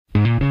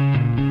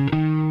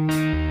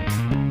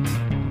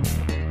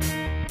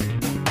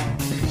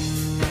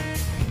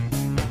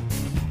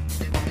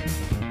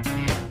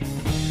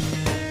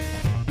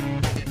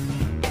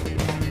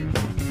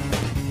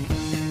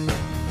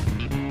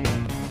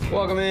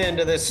Welcome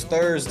into this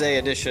Thursday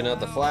edition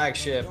of the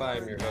Flagship. I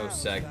am your host,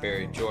 Zach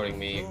Berry. Joining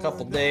me a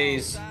couple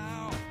days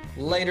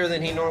later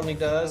than he normally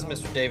does,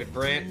 Mr. David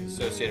Brandt,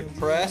 Associated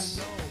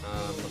Press.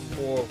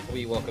 Before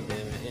we welcome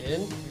him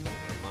in,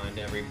 remind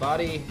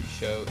everybody, the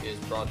show is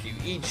brought to you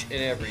each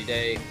and every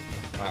day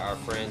by our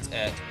friends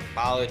at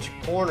College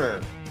Corner.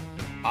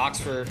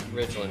 Oxford,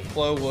 Ridgeland,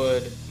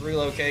 Flowood, 3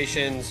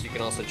 locations. You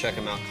can also check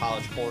them out,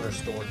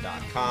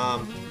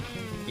 collegecornerstore.com.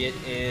 Get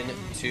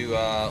into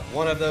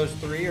one of those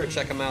 3 or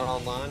check them out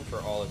online for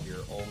all of your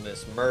Ole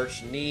Miss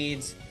merch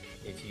needs.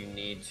 If you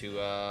need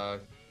to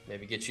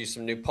maybe get you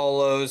some new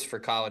polos for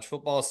college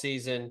football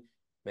season,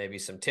 maybe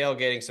some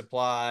tailgating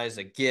supplies,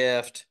 a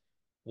gift,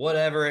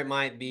 whatever it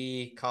might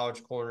be,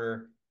 College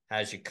Corner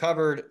has you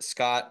covered.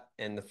 Scott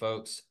and the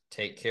folks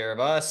take care of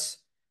us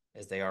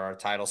as they are our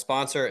title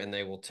sponsor, and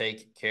they will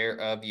take care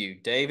of you.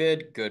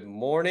 David, good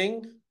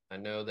morning. I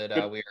know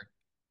that we are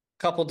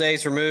couple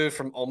days removed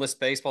from Ole Miss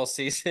baseball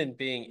season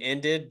being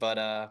ended, but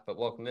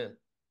welcome in.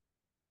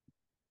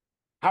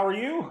 How are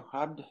you?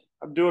 I'm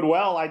doing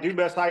well. I do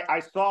best. I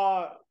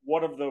saw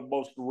one of the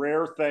most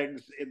rare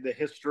things in the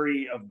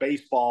history of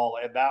baseball,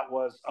 and that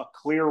was a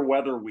clear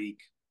weather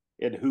week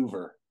in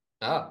Hoover.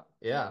 Oh,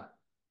 yeah.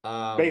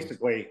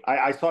 Basically,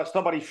 I saw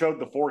somebody showed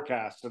the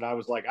forecast, and I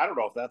was like, I don't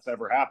know if that's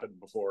ever happened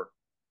before.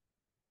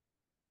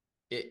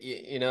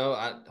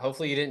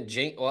 Hopefully you didn't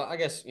jinx. Well, I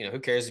guess, who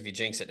cares if you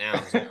jinx it now?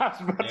 I was about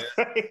to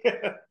There.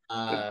 say.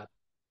 Uh,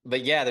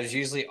 but yeah, there's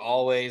usually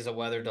always a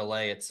weather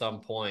delay at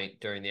some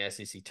point during the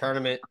SEC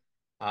tournament.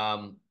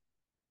 Um,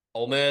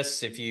 Ole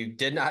Miss, if you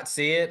did not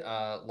see it,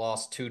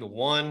 lost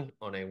 2-1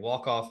 on a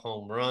walk-off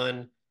home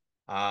run.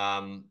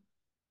 Um,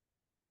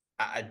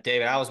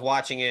 David, I was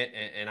watching it,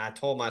 and I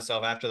told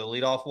myself after the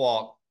leadoff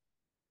walk,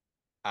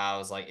 I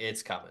was like,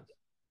 it's coming.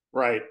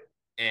 Right.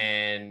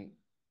 And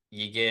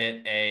you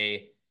get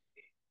a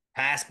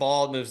pass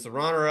ball, it moves the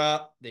runner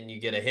up. Then you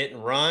get a hit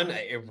and run,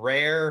 a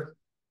rare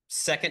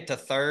second to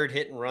third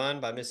hit and run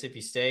by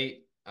Mississippi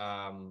State.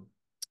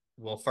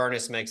 Will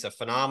Furness makes a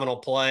phenomenal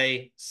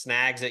play,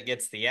 snags it,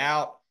 gets the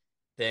out.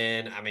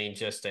 Then, I mean,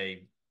 just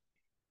an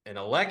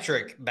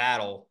electric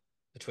battle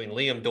between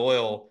Liam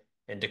Doyle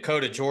and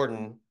Dakota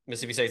Jordan,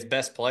 Mississippi State's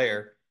best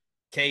player,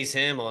 K's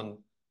him on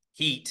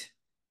heat.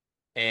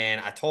 And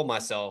I told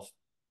myself,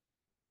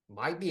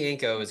 Mike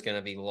Bianco is going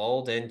to be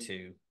lulled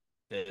into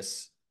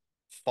this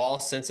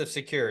false sense of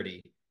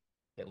security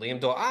that Liam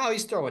Doyle, oh,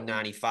 he's throwing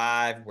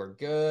 95. We're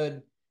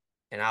good.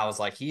 And I was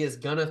like, he is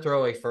going to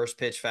throw a first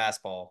pitch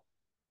fastball.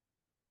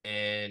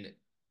 And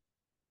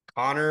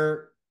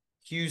Connor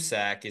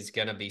Cusack is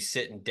going to be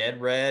sitting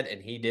dead red,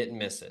 and he didn't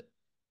miss it.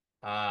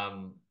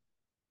 Um,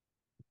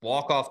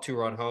 Walk-off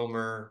 2-run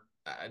homer.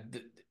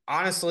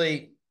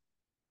 Honestly,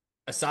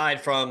 aside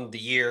from the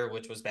year,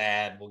 which was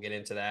bad, we'll get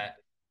into that.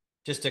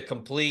 Just a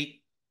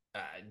complete,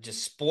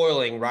 just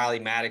spoiling Riley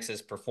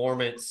Maddox's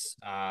performance.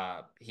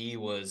 He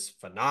was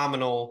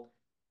phenomenal.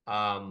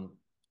 Um,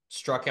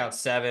 Struck out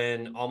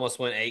 7, almost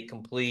went 8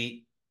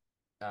 complete.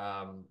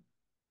 Um,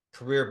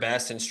 Career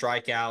best in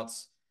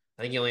strikeouts.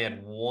 I think he only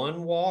had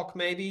 1 walk,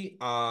 maybe.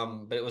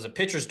 But it was a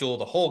pitcher's duel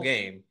the whole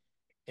game,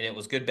 and it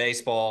was good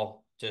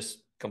baseball. Just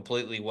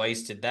completely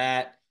wasted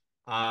that.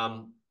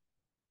 Um,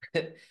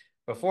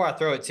 Before I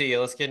throw it to you,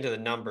 let's get into the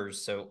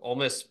numbers. So Ole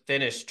Miss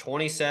finished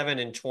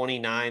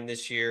 27-29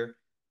 this year,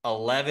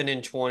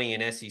 11-20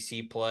 in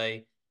SEC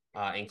play,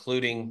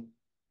 including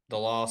the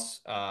loss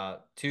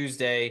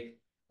Tuesday.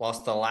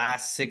 Lost the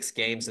last 6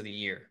 games of the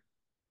year.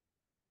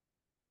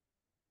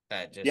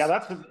 That Yeah,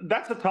 just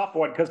that's a tough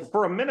one because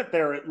for a minute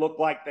there, it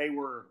looked like they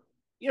were,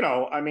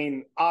 I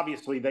mean,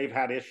 obviously they've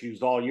had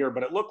issues all year,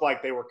 but it looked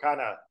like they were kind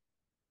of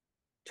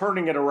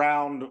turning it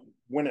around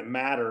when it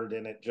mattered,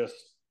 and it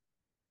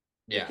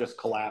yeah. just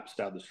collapsed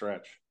down the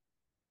stretch.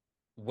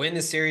 Win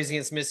the series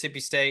against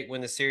Mississippi State,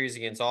 win the series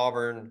against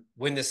Auburn,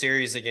 win the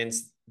series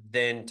against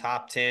then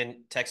top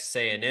 10 Texas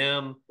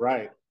A&M.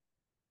 Right.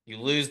 You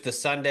lose the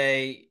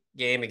Sunday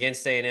game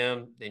against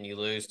A&M, then you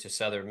lose to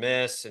Southern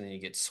Miss, and then you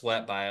get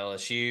swept by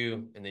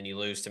LSU, and then you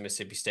lose to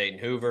Mississippi State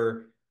and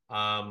Hoover.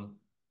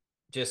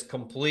 Just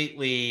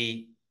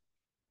completely,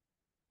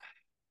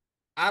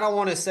 I don't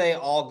want to say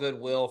all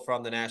goodwill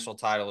from the national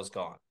title is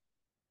gone.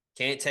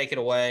 Can't take it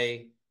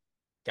away.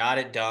 Got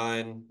it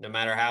done. No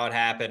matter how it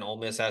happened, Ole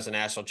Miss has a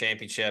national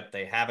championship.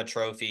 They have a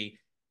trophy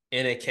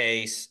in a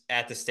case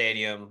at the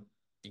stadium.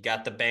 You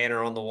got the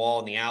banner on the wall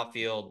in the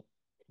outfield.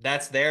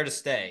 That's there to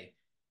stay.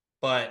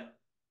 But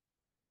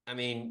I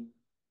mean,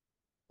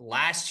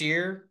 last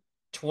year,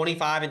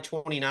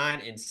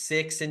 25-29 and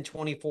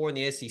 6-24 in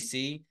the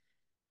SEC.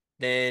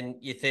 Then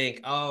you think,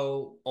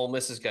 oh, Ole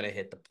Miss is going to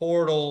hit the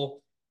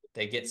portal.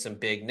 They get some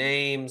big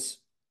names.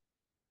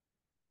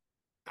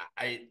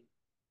 I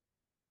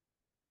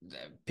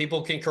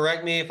People can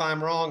correct me if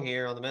I'm wrong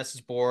here on the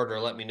message board or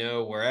let me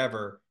know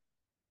wherever.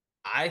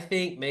 I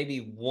think maybe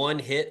 1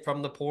 hit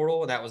from the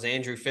portal, and that was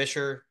Andrew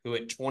Fisher, who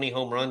hit 20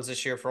 home runs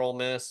this year for Ole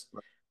Miss.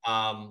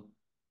 Um,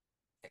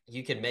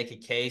 you can make a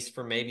case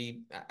for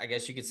maybe, I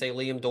guess you could say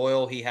Liam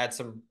Doyle. He had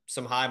some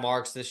high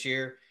marks this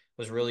year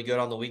was really good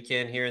on the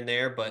weekend here and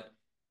there, but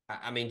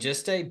I mean,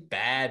 just a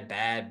bad,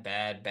 bad,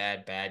 bad,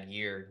 bad, bad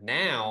year.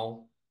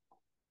 Now,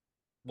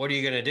 what are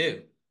you going to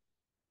do?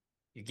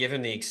 You give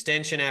him the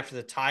extension after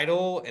the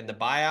title and the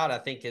buyout, I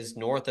think is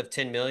north of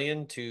 10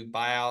 million to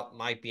buy out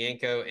Mike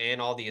Bianco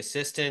and all the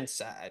assistants.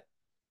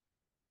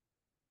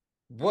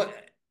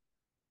 What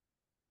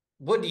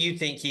what do you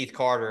think, Keith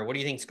Carter? What do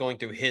you think is going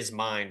through his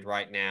mind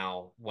right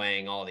now,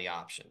 weighing all the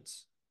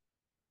options?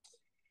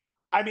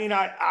 I mean,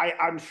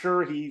 I'm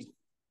sure he's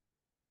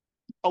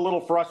a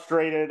little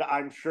frustrated.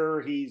 I'm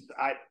sure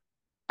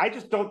I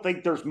just don't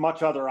think there's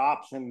much other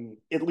option,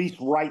 at least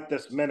right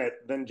this minute,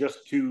 than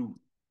just to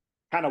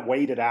kind of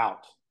wait it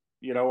out.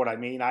 You know what I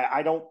mean?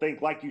 I don't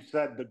think, like you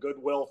said, the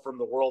goodwill from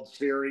the World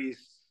Series.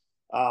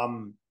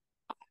 Um,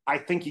 I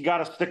think you got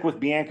to stick with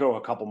Bianco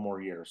a couple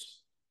more years,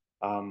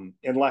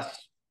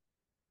 unless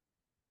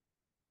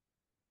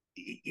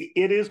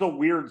it is a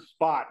weird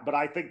spot. But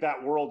I think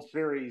that World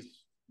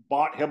Series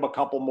bought him a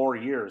couple more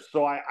years,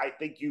 so I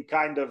think you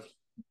kind of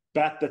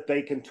bet that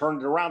they can turn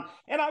it around.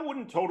 And I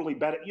wouldn't totally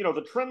bet it. You know,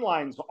 the trend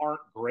lines aren't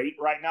great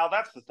right now.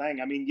 That's the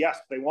thing. I mean, yes,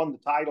 they won the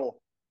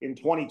title in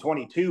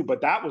 2022,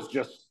 but that was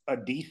just a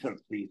decent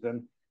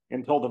season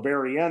until the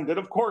very end. And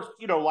of course,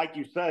 you know, like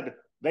you said,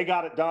 they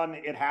got it done.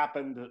 It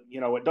happened. You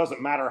know, it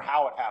doesn't matter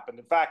how it happened.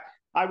 In fact,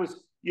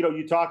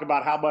 you talk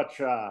about how much,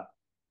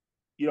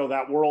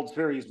 that World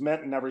Series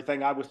meant and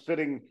everything. I was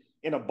sitting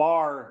in a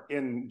bar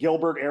in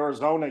Gilbert,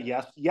 Arizona,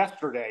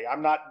 yesterday.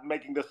 I'm not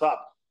making this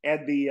up.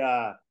 And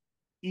the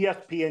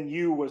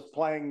ESPNU was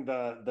playing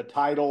the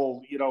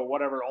title,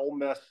 whatever Ole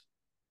Miss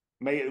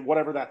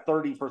whatever that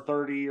 30 for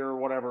 30 or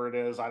whatever it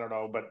is, I don't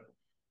know, but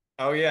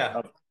Oh yeah.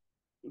 uh,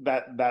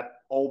 that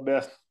Ole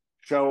Miss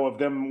show of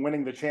them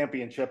winning the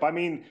championship. I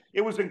mean,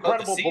 it was Of the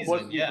incredible season,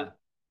 publicity yeah. for,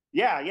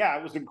 yeah,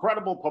 it was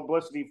incredible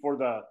publicity for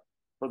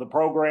the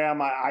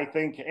program. I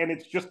think, and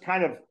it's just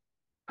kind of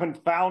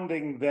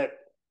confounding that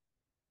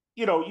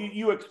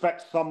you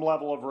expect some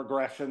level of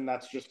regression.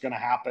 That's just going to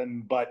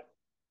happen, but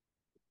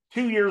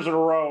 2 years in a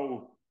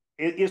row,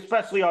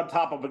 especially on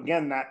top of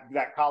again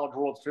that College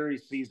World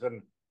Series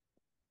season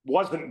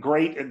wasn't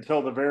great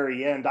until the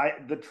very end.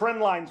 The trend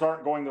lines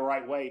aren't going the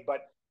right way.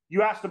 But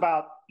you asked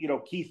about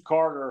Keith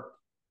Carter.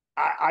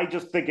 I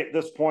just think at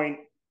this point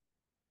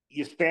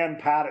you stand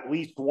pat at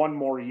least one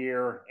more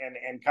year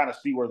and kind of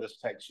see where this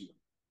takes you.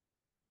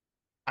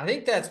 I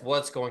think that's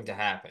what's going to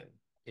happen.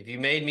 If you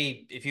made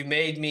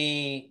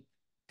me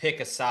pick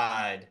a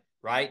side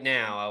right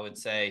now, I would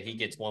say he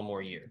gets one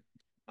more year.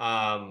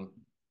 Um,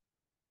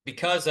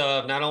 because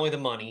of not only the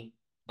money,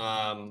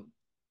 um,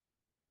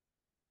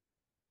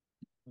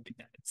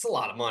 it's a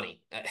lot of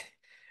money.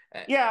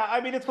 Yeah,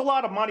 I mean it's a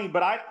lot of money,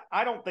 but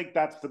I don't think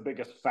that's the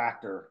biggest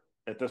factor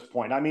at this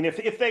point. I mean,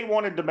 if they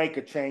wanted to make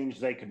a change,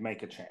 they could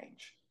make a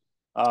change.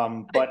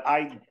 But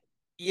I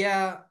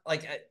Yeah,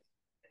 like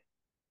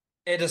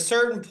at a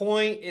certain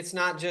point, it's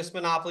not just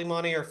monopoly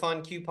money or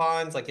fun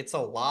coupons. Like it's a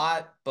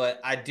lot,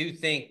 but I do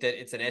think that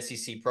it's an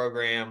SEC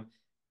program.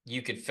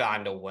 You could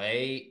find a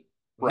way.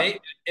 right,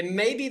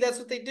 Maybe that's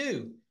what they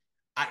do.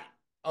 I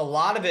A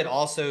lot of it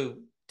also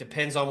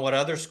depends on what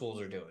other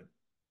schools are doing.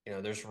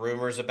 There's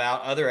rumors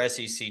about other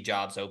SEC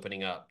jobs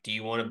opening up. Do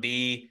you want to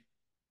be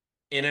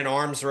in an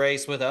arms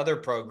race with other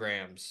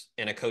programs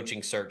in a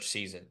coaching search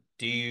season?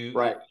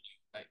 right.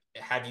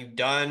 Have you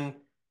done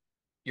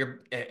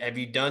have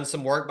you done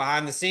some work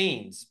behind the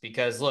scenes?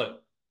 Because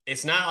look,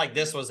 it's not like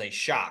this was a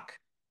shock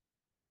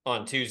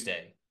on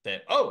Tuesday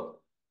that Ole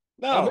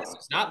Miss No,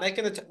 is not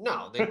making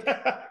no,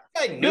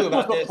 they knew this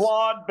was about a this.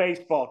 flawed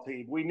baseball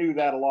team. We knew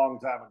that a long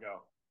time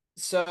ago.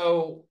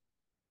 So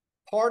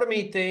part of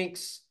me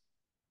thinks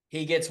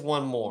he gets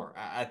one more.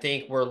 I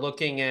think we're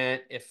looking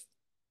at, if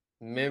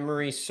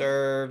memory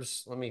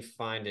serves, let me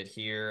find it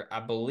here. I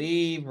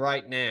believe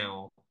right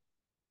now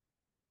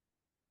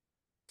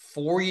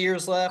 4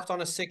 years left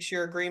on a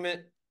 6-year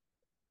agreement.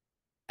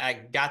 I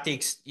got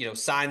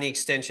signed the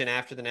extension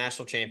after the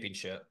national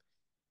championship.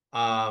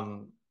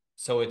 Um,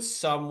 so it's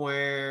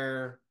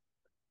somewhere.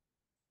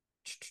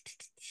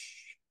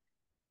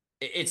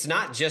 It's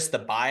not just the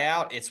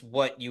buyout; it's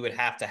what you would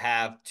have to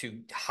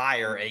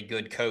hire a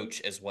good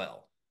coach as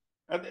well.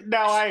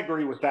 Now I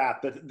agree with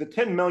that. The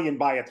 10 million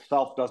by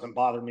itself doesn't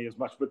bother me as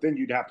much, but then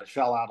you'd have to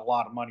shell out a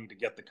lot of money to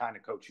get the kind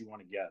of coach you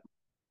want to get.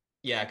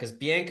 Yeah, because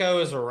Bianco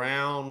is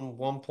around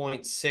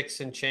 1.6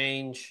 and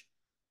change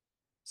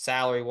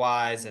salary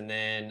wise, and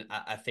then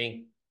I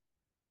think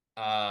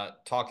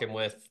talking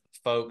with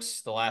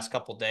folks the last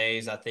couple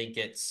days, I think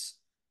it's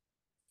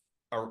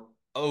a,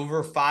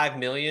 over 5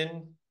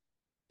 million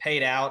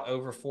paid out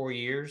over 4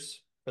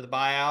 years for the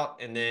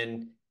buyout, and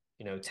then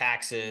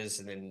taxes,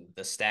 and then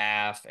the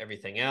staff,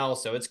 everything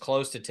else. So it's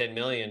close to 10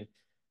 million.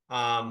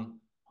 Um,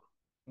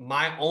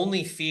 my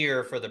only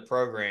fear for the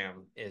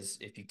program is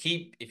if you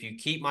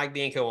keep Mike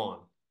Bianco on,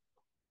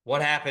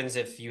 what happens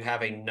if you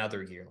have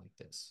another year like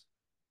this?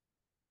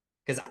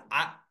 Because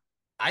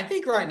I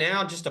think right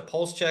now, just a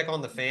pulse check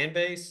on the fan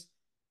base,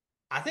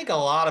 I think a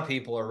lot of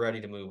people are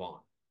ready to move on.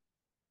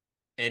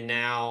 And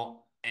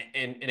now,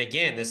 and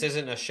again, this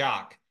isn't a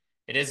shock.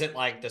 It isn't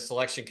like the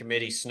selection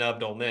committee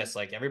snubbed Ole Miss.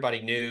 Like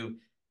everybody knew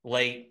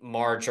late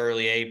March,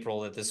 early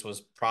April that this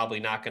was probably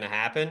not going to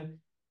happen.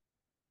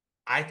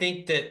 I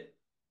think that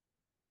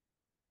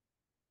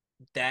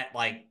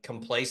like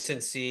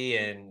complacency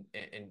and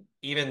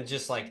even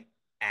just like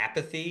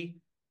apathy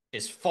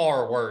is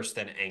far worse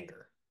than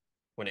anger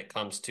when it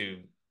comes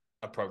to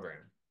a program.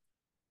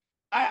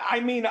 I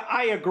mean,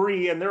 I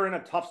agree, and they're in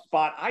a tough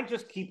spot. I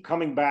just keep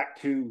coming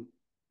back to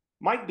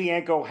Mike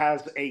Bianco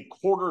has a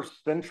quarter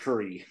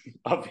century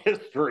of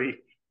history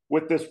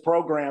with this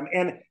program.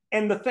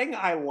 And the thing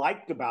I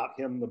liked about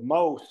him the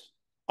most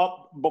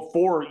up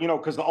before,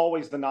 because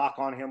always the knock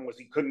on him was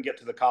he couldn't get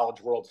to the College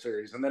World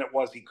Series, and then it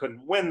was he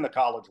couldn't win the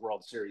College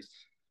World Series.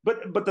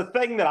 But the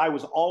thing that I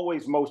was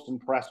always most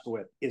impressed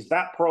with is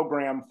that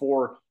program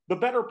for the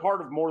better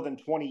part of more than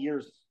 20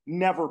 years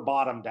never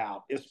bottomed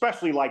out,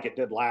 especially like it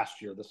did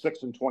last year, the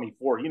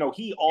 6-24. Yeah.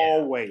 He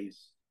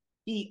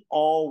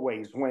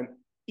always went,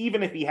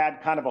 even if he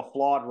had kind of a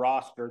flawed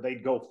roster,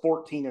 they'd go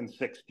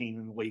 14-16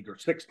 in the league, or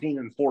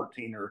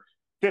 16-14, or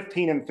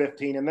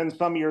 15-15. And then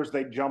some years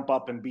they'd jump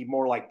up and be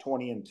more like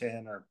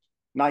 20-10 or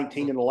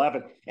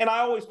 19-11. And I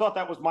always thought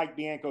that was Mike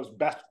Bianco's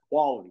best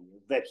quality,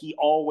 that he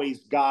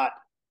always got,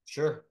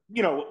 Sure.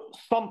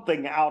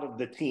 something out of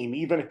the team,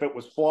 even if it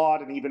was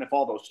flawed and even if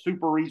all those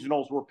super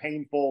regionals were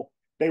painful,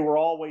 they were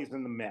always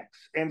in the mix.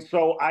 And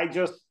so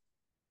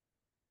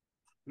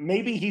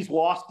maybe he's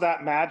lost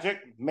that magic.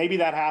 Maybe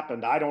that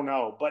happened. I don't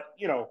know. But,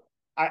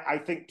 I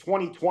think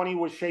 2020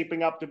 was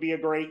shaping up to be a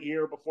great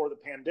year before the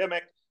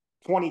pandemic.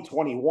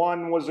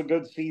 2021 was a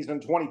good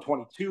season.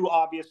 2022,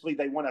 obviously,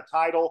 they won a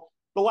title.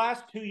 The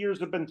last 2 years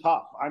have been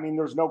tough. I mean,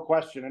 there's no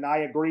question. And I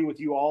agree with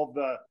you, all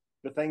the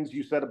things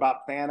you said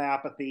about fan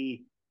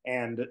apathy.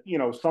 And,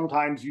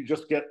 sometimes you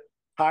just get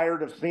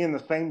tired of seeing the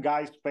same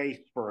guy's face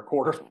for a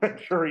quarter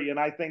century. And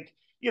I think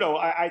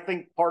I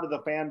think part of the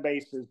fan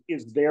base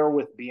is there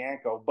with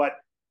Bianco. But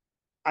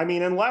I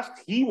mean, unless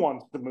he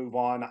wants to move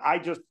on,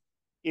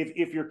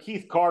 if you're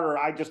Keith Carter,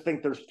 I just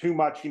think there's too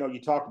much.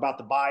 You talk about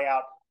the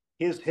buyout,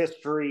 his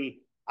history.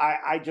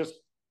 I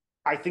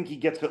think he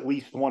gets at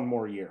least one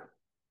more year.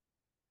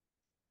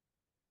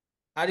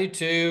 I do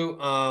too.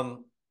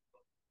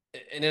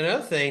 And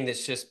another thing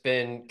that's just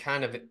been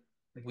kind of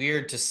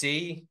weird to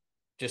see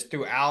just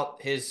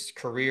throughout his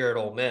career at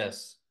Ole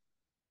Miss,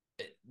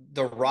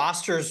 the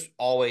rosters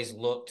always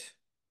looked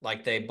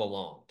like they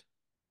belonged.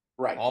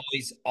 Right.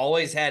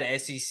 Always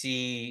had SEC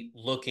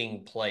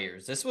looking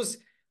players. This was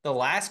the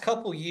last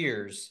couple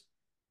years,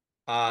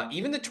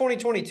 even the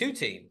 2022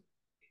 team.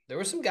 There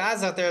were some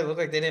guys out there that looked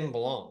like they didn't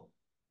belong.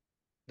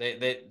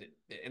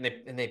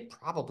 They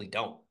probably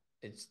don't.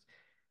 It's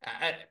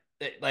I,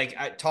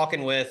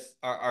 talking with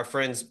our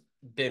friends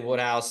Ben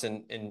Woodhouse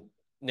and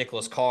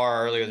Nicholas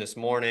Carr earlier this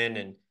morning,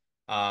 and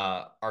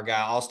our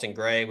guy Austin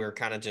Gray. We were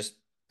kind of just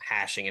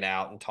hashing it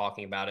out and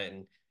talking about it,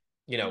 and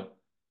you know,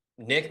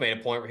 Nick made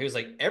a point where he was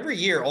like, every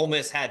year Ole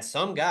Miss had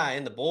some guy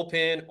in the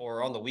bullpen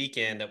or on the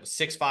weekend that was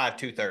 6'5",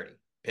 230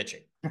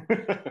 pitching.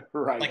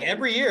 Right. Like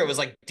every year it was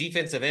like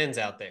defensive ends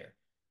out there.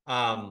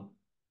 Um,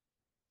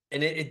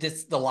 and it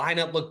just the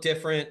lineup looked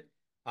different.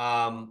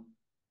 Um,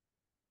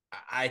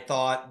 I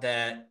thought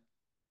that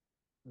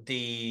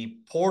the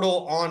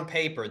portal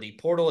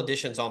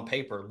additions on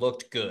paper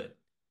looked good,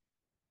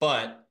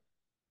 but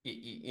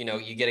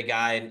you get a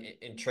guy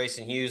in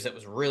Trayson Hughes that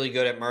was really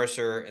good at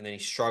Mercer, and then he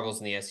struggles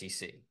in the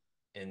SEC.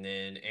 And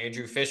then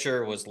Andrew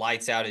Fisher was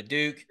lights out at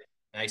Duke.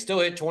 Now he still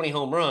hit 20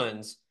 home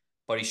runs,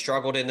 but he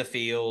struggled in the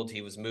field.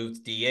 He was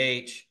moved to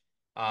DH.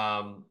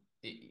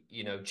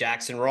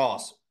 Jackson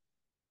Ross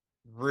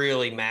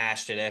really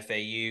mashed at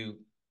FAU,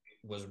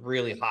 was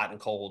really hot and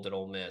cold at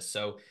Ole Miss.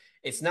 So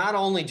it's not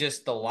only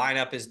just the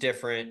lineup is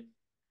different,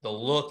 the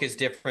look is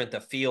different,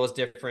 the feel is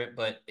different,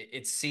 but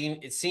it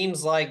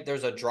seems like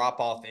there's a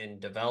drop off in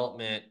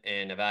development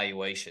and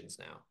evaluations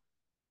now.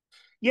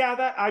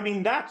 Yeah, I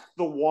mean, that's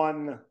the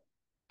one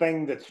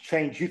thing that's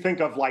changed. You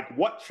think of like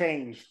what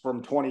changed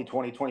from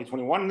 2020,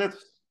 2021, and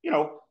it's,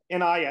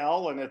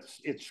 NIL, and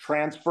it's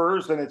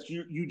transfers, and it's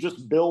you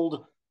just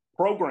build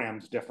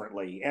programs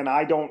differently. And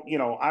I don't,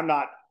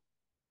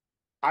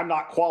 I'm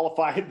not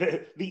qualified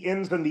the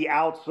ins and the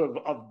outs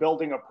of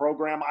building a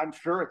program. I'm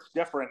sure it's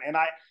different. And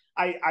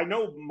I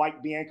know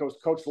Mike Bianco's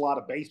coached a lot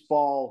of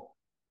baseball,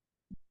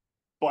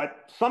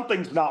 but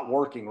something's not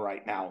working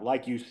right now,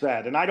 like you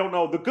said. And I don't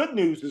know. The good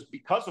news is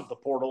because of the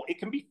portal, it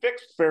can be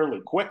fixed fairly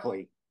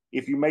quickly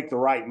if you make the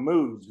right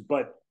moves.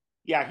 But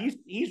yeah,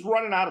 he's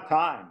running out of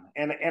time.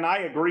 And I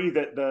agree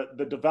that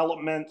the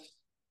development,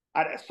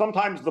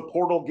 sometimes the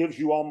portal gives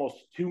you almost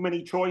too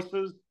many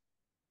choices.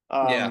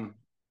 Yeah. Um,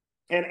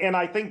 and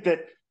I think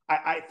that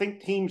I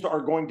think teams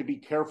are going to be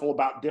careful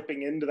about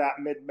dipping into that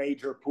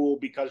mid-major pool,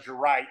 because you're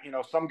right.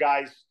 Some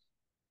guys,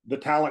 the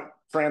talent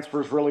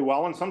transfers really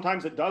well, and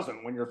sometimes it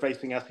doesn't when you're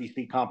facing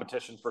SEC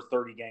competition for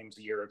 30 games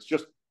a year. It's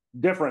just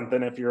different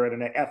than if you're at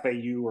an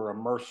FAU or a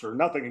Mercer.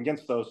 Nothing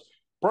against those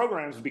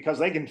programs, because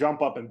they can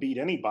jump up and beat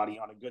anybody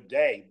on a good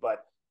day,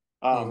 but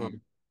Mm-hmm.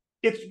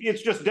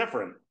 it's just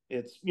different.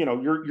 It's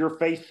you're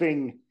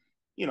facing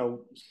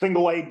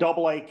single A,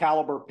 double A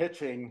caliber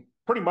pitching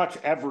pretty much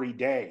every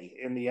day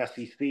in the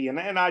SEC. And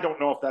I don't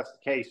know if that's the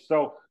case.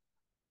 So,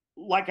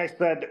 like I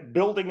said,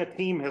 building a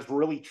team has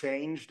really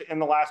changed in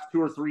the last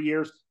 2 or 3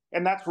 years.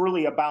 And that's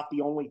really about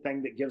the only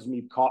thing that gives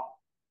me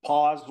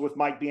pause with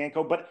Mike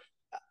Bianco. But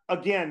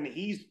again,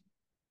 he's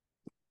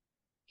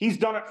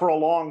done it for a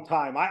long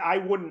time. I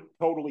wouldn't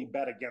totally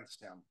bet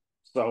against him.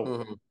 So,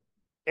 Mhm.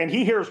 and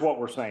he hears what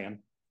we're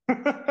saying. He's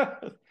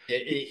going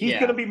to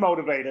Yeah, be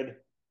motivated.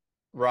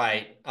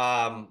 right.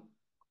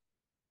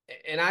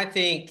 And I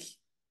think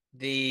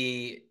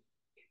the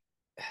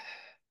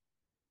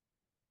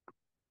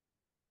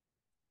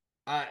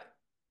I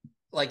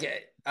like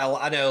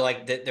I know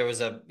like that there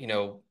was a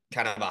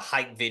kind of a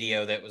hype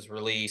video that was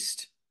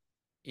released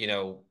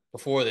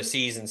before the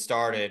season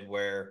started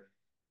where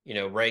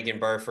Reagan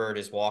Burford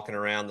is walking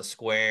around the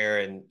square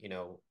and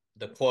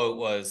the quote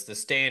was the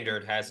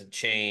standard hasn't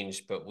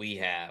changed but we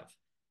have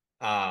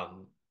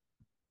um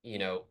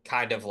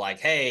kind of like,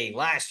 hey,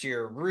 last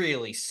year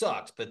really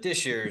sucked but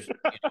this year's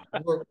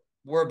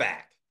we're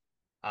back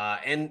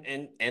and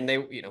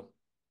they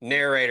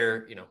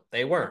narrator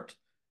they weren't.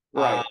 uh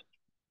Right.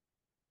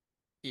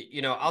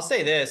 I'll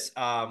say this,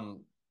 a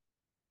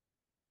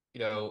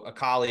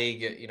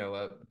colleague,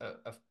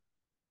 a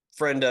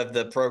friend of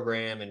the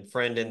program and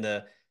friend in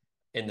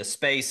the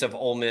space of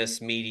Ole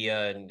Miss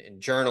media and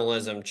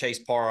journalism, Chase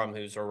Parham,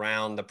 who's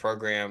around the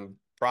program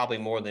probably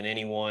more than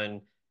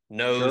anyone,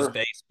 knows Sure.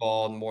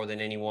 baseball more than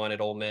anyone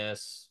at Ole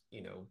Miss,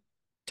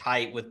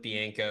 tight with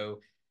Bianco.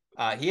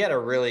 He had a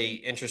really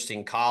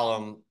interesting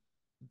column,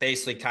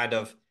 basically kind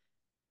of,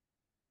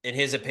 in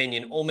his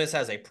opinion, Ole Miss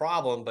has a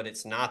problem, but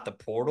it's not the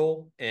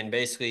portal. And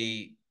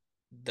basically,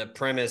 the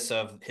premise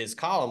of his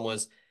column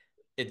was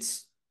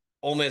it's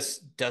Ole Miss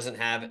doesn't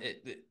have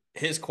it.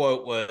 His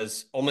quote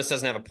was, "Ole Miss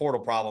doesn't have a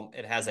portal problem.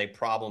 It has a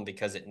problem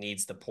because it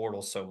needs the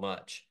portal so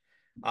much."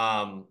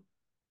 Um,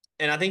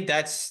 and I think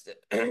that's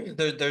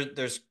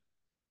there's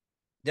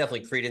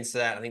definitely credence to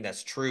that. I think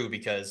that's true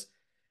because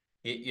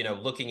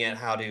looking at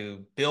how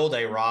to build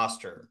a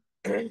roster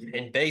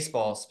in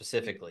baseball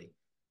specifically,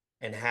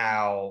 and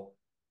how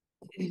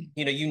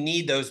you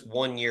need those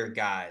 1 year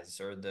guys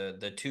or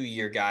the 2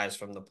 year guys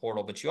from the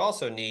portal, but you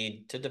also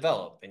need to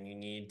develop and you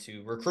need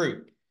to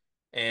recruit.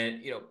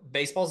 And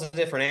baseball's a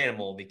different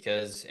animal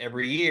because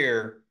every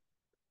year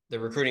the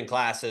recruiting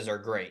classes are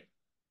great.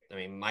 I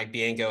mean, Mike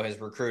Bianco has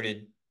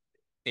recruited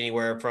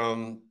anywhere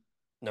from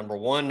number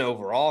one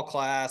overall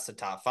class, the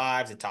top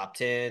five, the top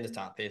 10, the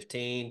top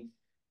 15.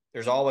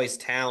 There's always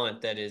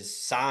talent that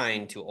is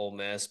signed to Ole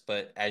Miss,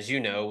 but as you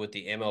know, with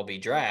the MLB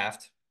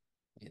draft,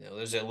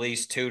 there's at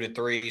least two to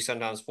three,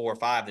 sometimes four or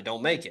five that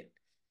don't make it.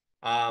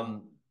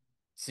 Um,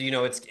 so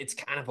it's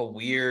kind of a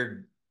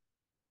weird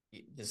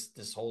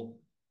this whole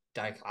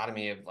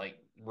dichotomy of like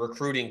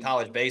recruiting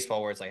college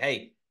baseball where it's like,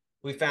 hey,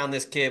 we found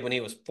this kid when he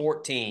was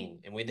 14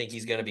 and we think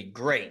he's going to be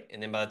great.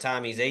 And then by the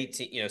time he's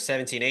 18,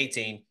 17,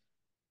 18,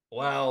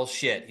 well,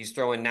 shit, he's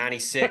throwing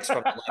 96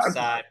 from the left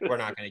side. We're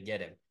not going to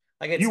get him.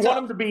 Like it's tough.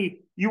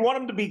 You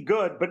want him to be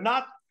good, but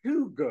not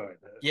too good.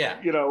 Yeah,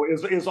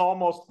 Is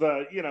almost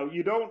the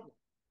you don't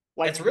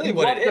like that's really you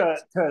what it love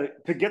is.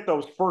 to get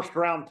those first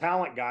round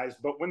talent guys,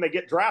 but when they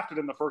get drafted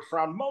in the first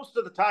round, most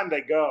of the time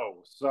they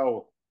go.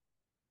 So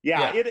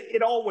yeah, Yeah,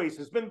 it always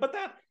has been, but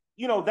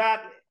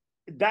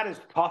that is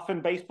tough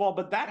in baseball,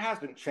 but that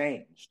hasn't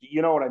changed.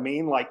 You know what I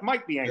mean? Like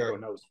Mike Bianco sure.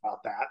 knows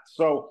about that.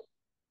 So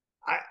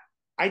I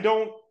I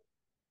don't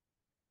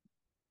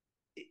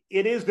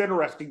it is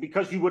interesting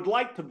because you would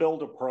like to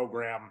build a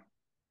program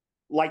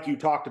like you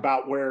talked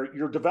about where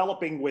you're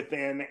developing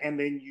within and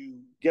then you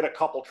get a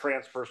couple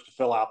transfers to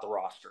fill out the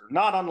roster.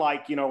 Not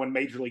unlike, in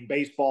Major League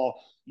Baseball,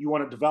 you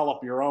want to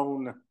develop your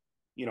own,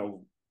 you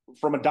know,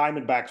 from a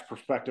Diamondbacks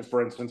perspective,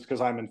 for instance, because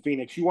I'm in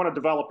Phoenix, you want to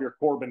develop your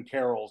Corbin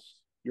Carrolls,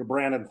 your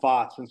Brandon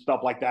Pfaadts and stuff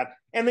like that.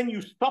 And then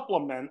you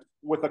supplement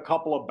with a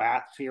couple of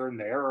bats here and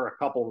there or a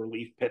couple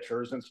relief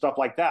pitchers and stuff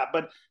like that.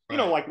 But, Right.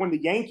 like when the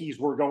Yankees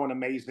were going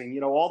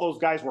amazing, all those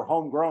guys were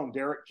homegrown,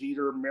 Derek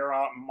Jeter,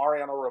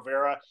 Mariano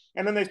Rivera,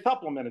 and then they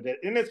supplemented it.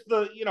 And it's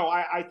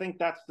I think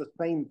that's the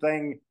same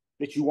thing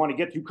that you want to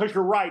get to because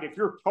you're right. If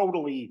you're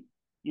totally,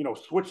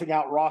 switching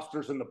out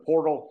rosters in the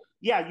portal,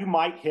 yeah, you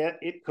might hit.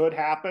 It could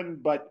happen,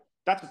 but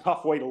that's a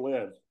tough way to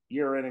live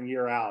year in and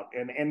year out.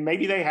 And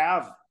maybe they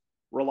have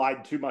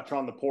relied too much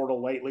on the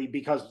portal lately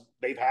because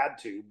they've had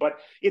to. But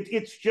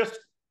it's just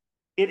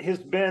it has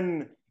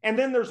been. And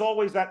then there's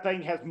always that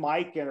thing: has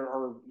Mike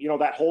or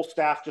that whole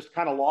staff just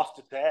kind of lost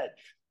its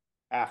edge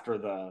after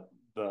the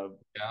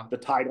Yeah. the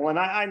title? And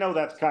I know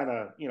that's kind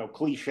of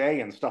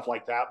cliche and stuff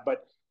like that,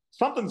 but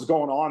something's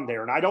going on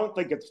there, and I don't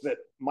think it's that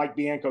Mike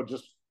Bianco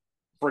just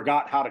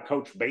forgot how to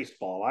coach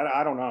baseball.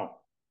 I don't know.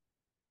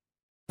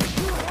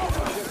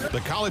 The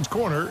College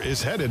Corner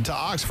is headed to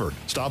Oxford.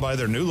 Stop by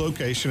their new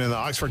location in the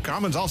Oxford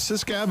Commons off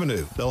Sisk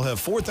Avenue. They'll have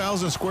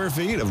 4,000 square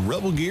feet of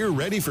Rebel gear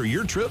ready for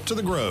your trip to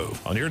the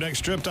Grove. On your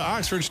next trip to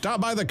Oxford, stop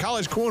by the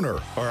College Corner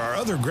or our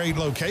other great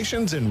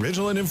locations in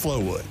Ridgeland and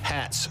Flowood.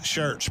 Hats,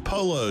 shirts,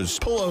 polos,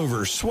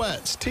 pullovers,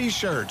 sweats,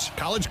 t-shirts.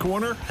 College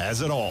Corner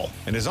has it all.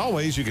 And as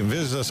always, you can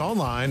visit us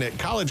online at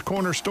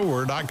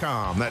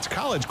collegecornerstore.com. That's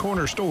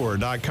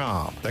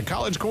collegecornerstore.com. The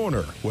College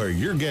Corner, where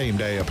your game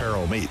day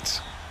apparel meets.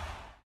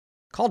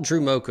 Call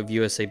Drew Moak of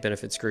USA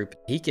Benefits Group.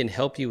 He can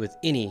help you with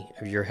any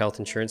of your health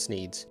insurance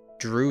needs.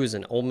 Drew is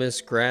an Ole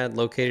Miss grad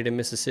located in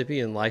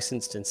Mississippi and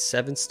licensed in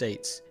 7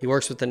 states. He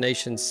works with the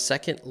nation's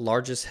second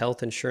largest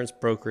health insurance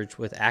brokerage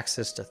with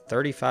access to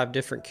 35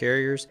 different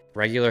carriers,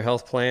 regular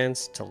health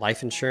plans, to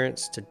life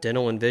insurance, to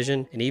dental and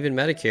vision, and even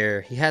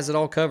Medicare. He has it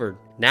all covered.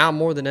 Now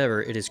more than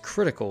ever, it is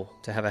critical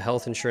to have a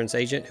health insurance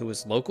agent who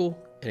is local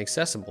and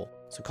accessible.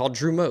 So call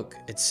Drew Moak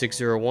at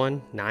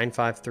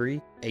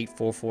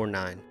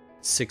 601-953-8449.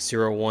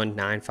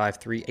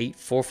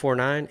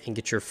 601-953-8449 and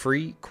get your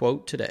free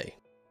quote today.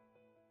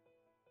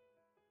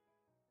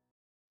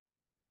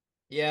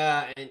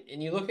 Yeah,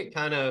 and you look at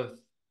kind of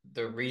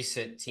the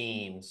recent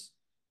teams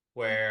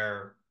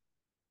where,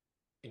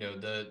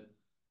 the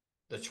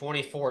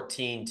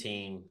 2014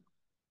 team,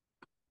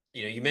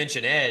 you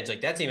mentioned edge,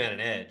 like that team had an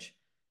edge.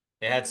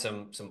 They had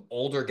some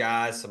older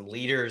guys, some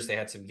leaders, they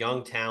had some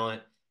young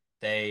talent.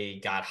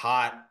 They got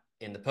hot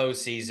in the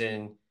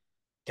postseason,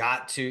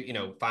 got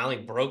to, finally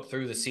broke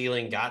through the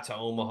ceiling, got to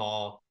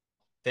Omaha,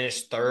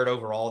 finished third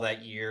overall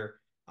that year.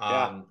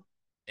 Yeah.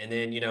 And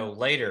then,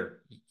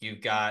 later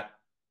you've got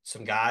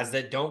some guys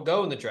that don't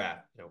go in the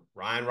draft.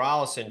 Ryan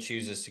Rollison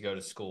chooses to go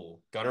to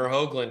school. Gunnar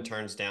Hoagland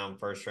turns down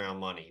first round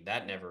money.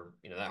 That never,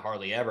 that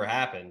hardly ever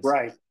happens.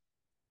 Right.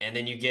 And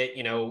then you get,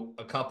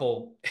 a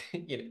couple,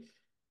 a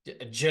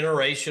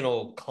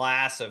generational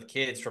class of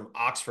kids from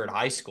Oxford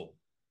High School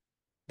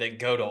that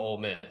go to Ole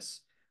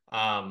Miss.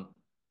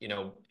 You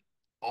know,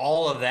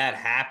 all of that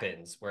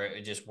happens where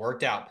it just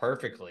worked out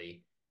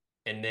perfectly.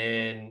 And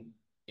then,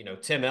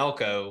 Tim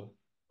Elko,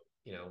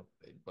 you know,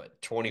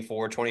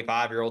 24,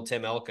 25-year-old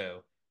Tim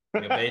Elko,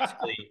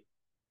 basically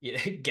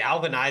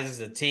galvanizes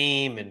the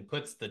team and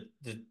puts the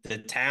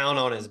town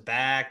on his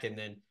back. And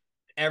then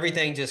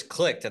everything just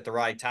clicked at the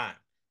right time.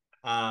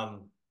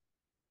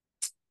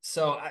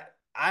 So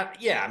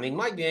I mean,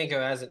 Mike Bianco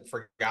hasn't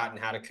forgotten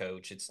how to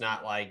coach. It's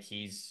not like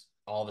he's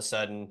all of a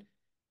sudden,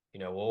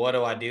 well, what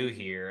do I do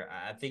here?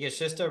 I think it's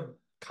just a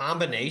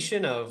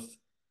combination of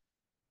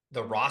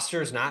the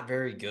roster is not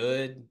very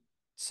good.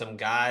 Some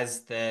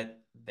guys that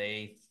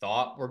they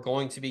thought were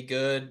going to be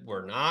good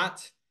were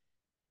not.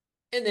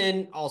 And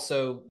then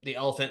also the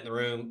elephant in the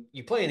room,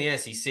 you play in the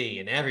SEC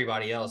and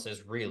everybody else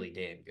is really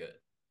damn good.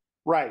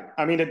 Right.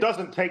 I mean, it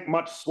doesn't take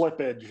much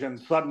slippage and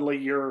suddenly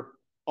you're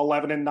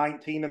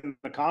 11-19 in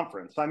the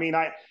conference. I mean,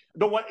 at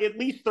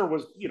least there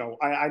was,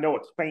 I know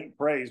it's faint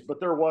praise, but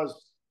there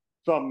was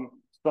some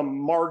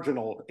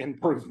marginal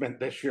improvement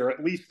this year.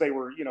 At least they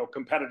were,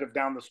 competitive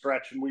down the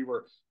stretch, and we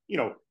were,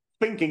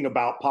 thinking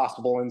about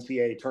possible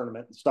NCAA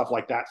tournament and stuff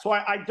like that. So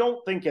I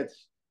don't think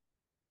it's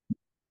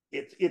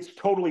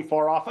totally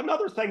far off.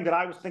 Another thing that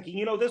I was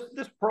thinking,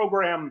 this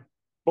program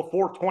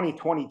before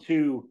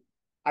 2022,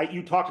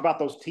 you talked about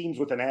those teams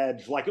with an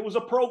edge. Like, it was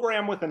a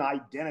program with an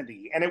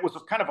identity, and it was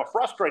kind of a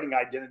frustrating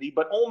identity,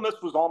 but Ole Miss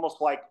was almost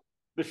like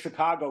the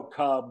Chicago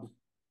Cubs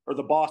or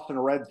the Boston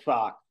Red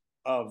Sox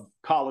of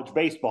college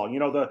baseball.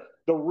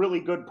 The really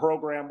good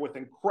program with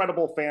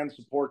incredible fan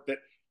support that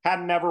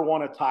had never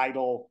won a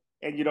title.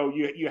 And,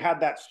 you had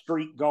that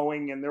streak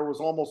going, and there was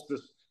almost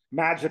this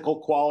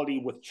magical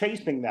quality with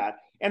chasing that.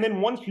 And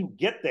then once you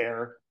get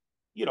there,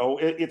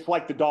 it's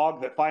like the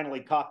dog that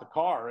finally caught the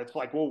car. It's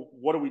like, well,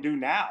 what do we do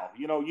now?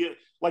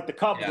 Like the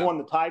Cubs won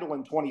the title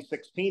in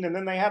 2016, and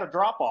then they had a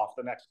drop off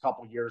the next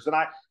couple of years. And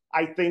I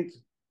think,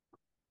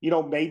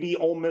 maybe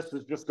Ole Miss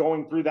is just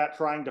going through that,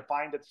 trying to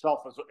find itself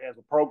as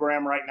a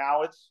program right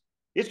now. It's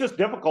just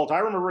difficult. I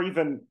remember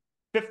even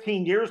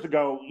 15 years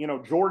ago,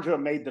 Georgia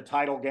made the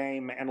title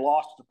game and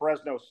lost to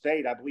Fresno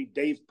State. I believe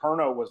Dave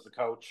Perno was the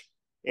coach.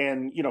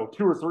 And, 2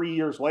 or 3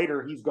 years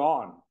later, he's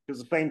gone because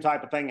the same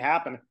type of thing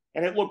happened.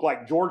 And it looked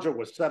like Georgia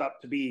was set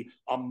up to be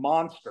a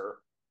monster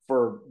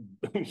for,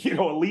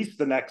 at least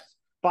the next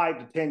 5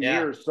 to 10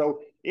 years.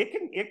 So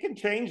it can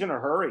change in a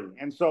hurry.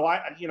 And so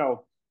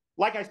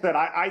like I said,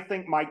 I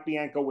think Mike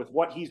Bianco, with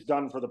what he's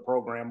done for the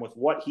program, with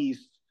what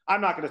I'm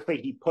not going to say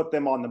he put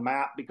them on the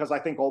map, because I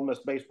think Ole Miss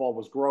baseball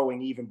was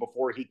growing even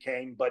before he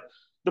came. But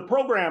the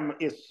program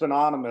is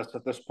synonymous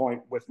at this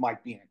point with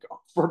Mike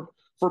Bianco, for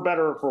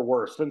better or for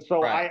worse. And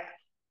so right.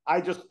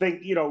 I just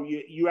think,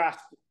 you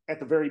asked at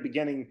the very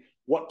beginning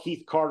what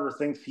Keith Carter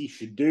thinks he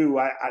should do.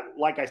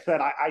 Like I said,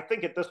 I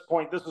think at this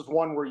point, this is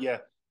one where you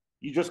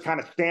just kind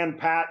of stand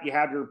pat. You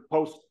have your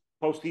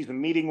postseason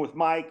meeting with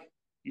Mike.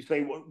 You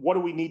say, what do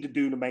we need to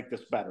do to make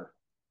this better?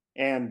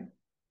 And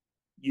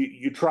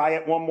you try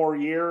it one more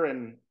year,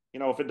 and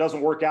if it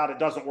doesn't work out, it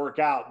doesn't work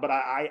out. But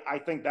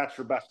I think that's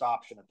your best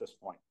option at this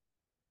point.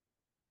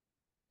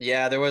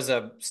 Yeah, there was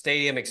a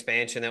stadium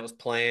expansion that was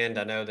planned.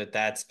 I know that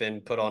that's been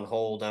put on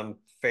hold. I'm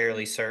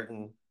fairly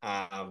certain.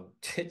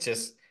 It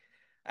just,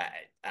 I,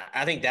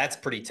 I think that's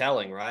pretty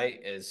telling, right?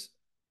 Is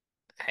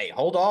hey,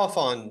 hold off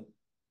on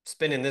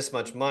spending this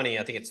much money.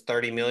 I think it's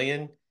 30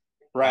 million,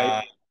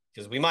 Right.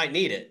 because we might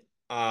need it.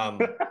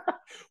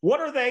 What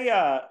are they?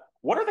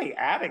 What are they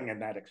adding in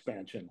that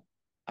expansion?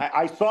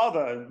 I saw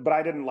but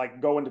I didn't like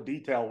go into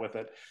detail with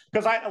it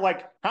because I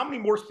like how many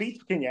more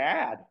seats can you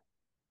add,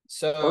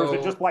 or is it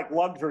So just like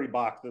luxury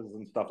boxes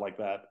and stuff like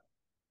that?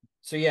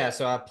 So yeah,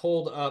 so I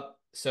pulled up.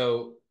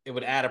 So it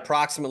would add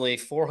approximately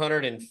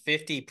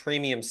 450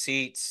 premium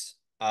seats.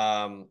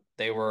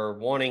 They were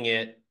wanting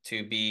it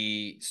to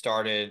be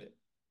started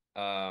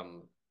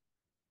um,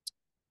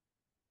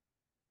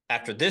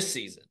 after this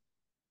season,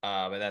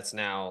 but that's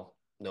now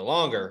no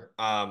longer.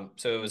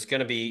 So it was going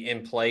to be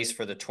in place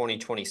for the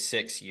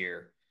 2026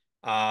 year.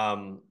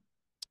 Um,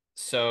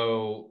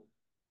 so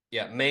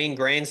yeah, main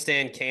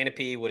grandstand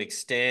canopy would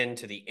extend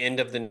to the end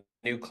of the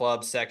new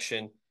club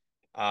section,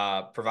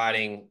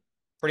 providing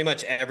pretty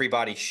much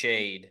everybody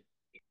shade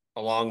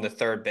along the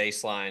third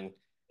baseline.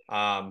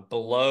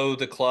 Below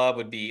the club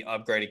would be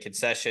upgraded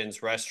concessions,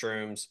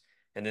 restrooms,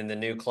 and then the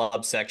new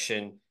club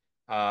section.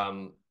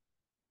 Um,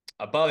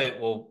 Above it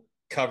will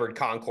covered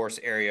concourse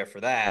area for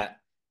that.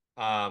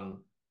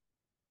 Um,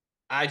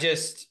 I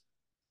just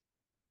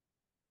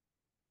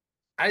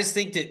I just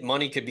think that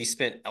money could be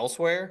spent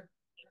elsewhere,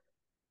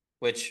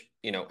 which,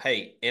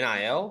 hey,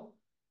 NIL.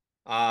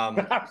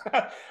 Um,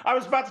 I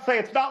was about to say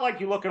it's not like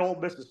you look at Ole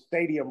Miss's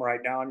stadium right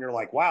now and you're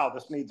like, wow,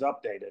 this needs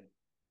updated.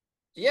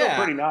 Still yeah,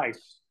 pretty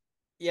nice.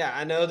 yeah,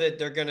 I know that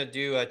they're gonna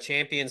do a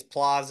Champions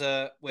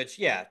Plaza, which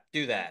yeah,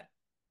 do that.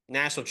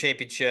 National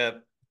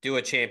championship, do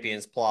a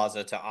Champions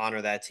Plaza to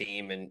honor that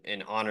team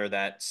and honor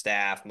that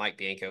staff, Mike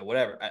Bianco,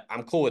 whatever.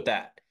 I'm cool with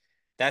that.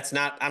 That's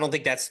not. I don't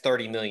think that's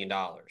 $30 million.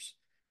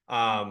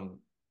 Um,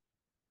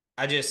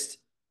 I just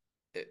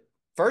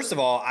first of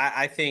all,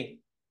 I think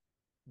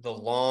the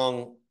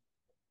long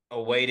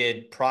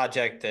awaited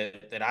project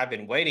that I've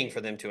been waiting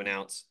for them to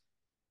announce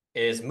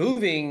is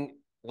moving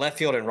left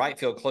field and right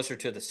field closer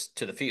to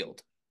the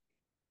field.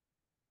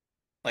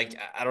 Like,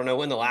 I don't know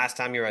when the last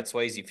time you were at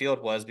Swayze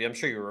Field was, but I'm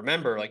sure you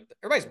remember. Like,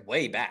 everybody's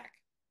way back.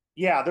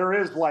 Yeah, there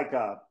is like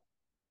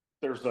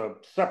there's a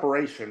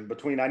separation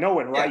between I know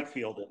in Yeah. right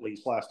field at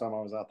least last time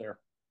I was out there.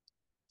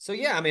 So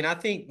yeah, I mean, I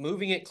think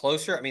moving it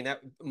closer, I mean,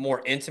 that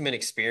more intimate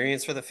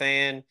experience for the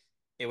fan.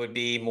 It would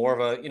be more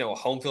of a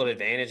home field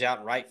advantage out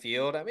in right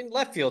field. I mean,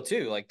 left field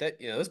too. Like that,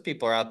 those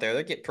people are out there.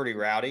 They get pretty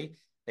rowdy.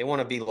 They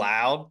want to be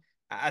loud.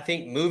 I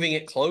think moving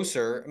it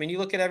closer. I mean, you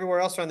look at everywhere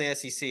else around the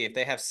SEC. If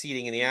they have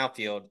seating in the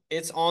outfield,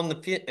 it's on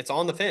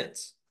the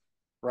fence.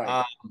 Right.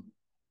 Uh,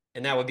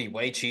 and that would be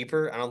way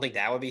cheaper. I don't think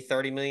that would be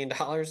 $30 million.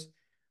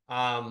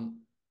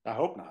 Um, I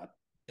hope not.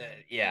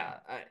 yeah.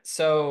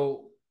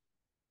 So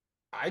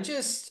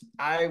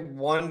I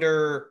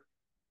wonder.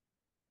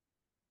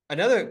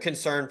 Another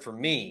concern for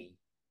me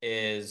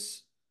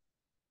is,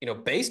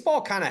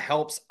 baseball kind of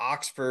helps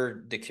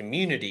Oxford, the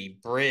community,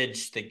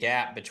 bridge the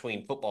gap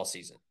between football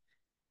season,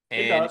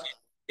 It and does.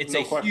 it's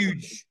No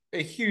question.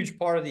 a huge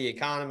part of the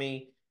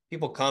economy.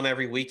 People come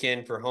every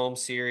weekend for home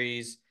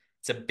series.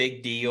 It's a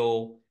big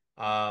deal.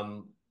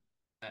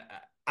 I,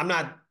 I'm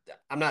not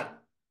I'm not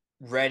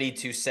ready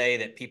to say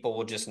that people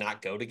will just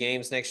not go to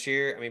games next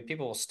year. I mean,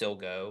 people will still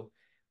go,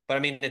 but I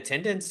mean,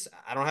 attendance.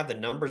 I don't have the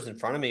numbers in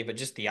front of me, but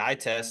just the eye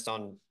test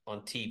on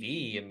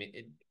TV. I mean,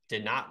 it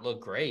did not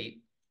look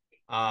great.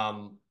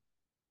 Um,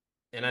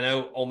 and I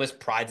know Ole Miss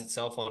prides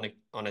itself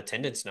on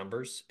attendance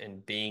numbers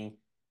and being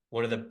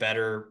one of the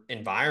better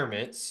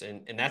environments,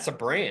 and that's a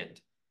brand.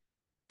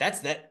 That's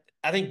that.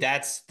 I think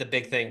that's the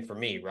big thing for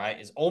me, right?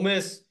 Is Ole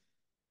Miss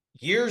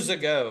years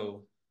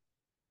ago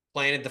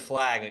planted the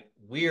flag. Like,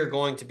 we are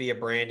going to be a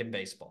brand in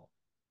baseball.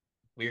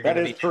 We are going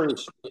That to is be true.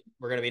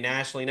 we're going to be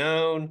nationally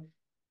known.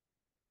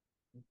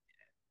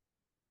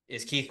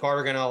 Is Keith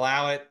Carter going to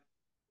allow it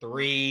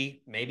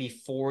 3, maybe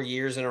 4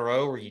 years in a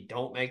row where you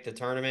don't make the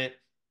tournament?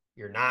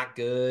 You're not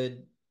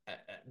good.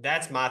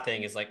 That's my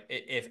thing. Is like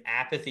if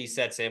apathy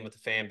sets in with the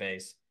fan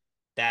base,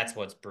 that's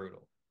what's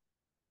brutal.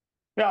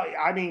 No,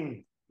 I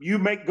mean, you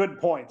make good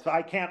points.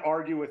 I can't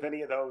argue with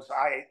any of those.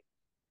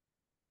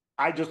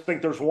 I just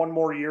think there's one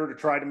more year to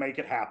try to make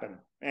it happen.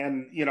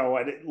 And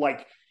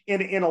like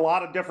in a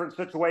lot of different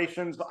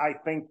situations, I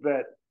think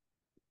that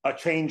a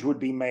change would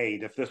be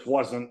made if this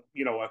wasn't,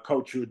 a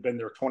coach who had been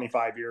there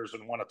 25 years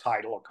and won a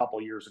title a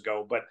couple years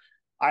ago. But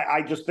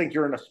I just think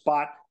you're in a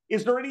spot.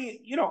 Is there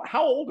any,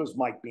 how old is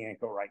Mike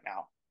Bianco right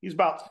now? He's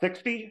about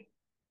 60.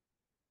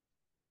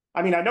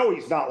 I mean, I know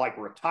he's not like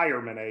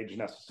retirement age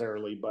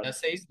necessarily, I but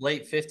say he's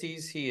late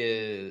 50s. He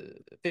is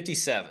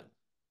 57.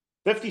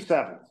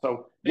 57.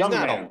 So He's young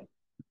not man. old. Yeah.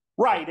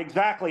 Right,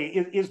 exactly.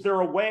 Is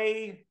there a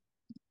way,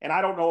 and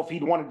I don't know if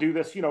he'd want to do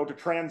this, to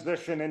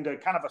transition into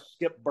kind of a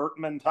Skip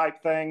Bertman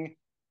type thing,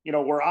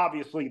 where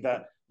obviously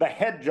the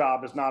head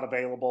job is not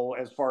available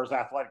as far as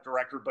athletic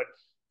director, but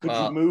could you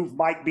Well, move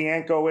Mike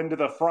Bianco into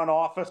the front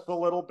office a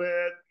little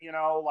bit,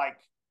 like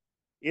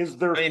Is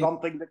there I mean,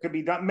 something that could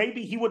be done?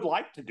 Maybe he would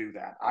like to do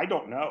that. I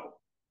don't know.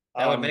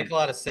 that would make a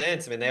lot of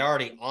sense. I mean, they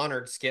already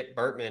honored Skip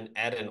Bertman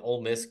at an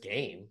Ole Miss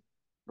game,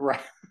 Right.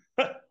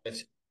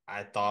 which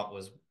I thought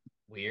was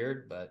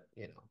weird, but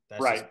that's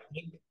just Right.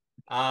 me.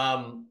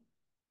 Um,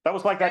 That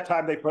was like that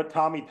time they put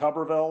Tommy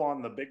Tuberville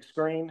on the big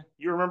screen.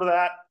 You remember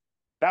that?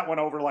 That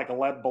went over like a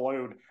lead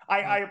balloon.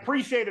 I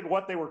appreciated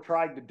what they were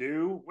trying to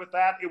do with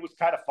that. It was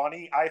kind of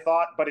funny, I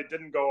thought, but it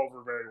didn't go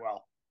over very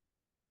well.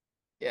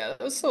 yeah,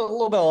 there was a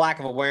little bit of lack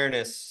of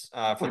awareness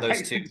for those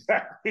Right, two.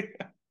 exactly.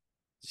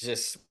 It's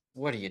just,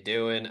 what are you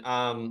doing?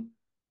 And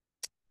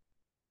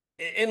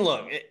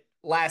look,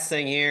 last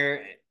thing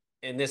here,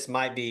 and this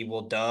might be,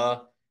 well,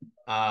 duh.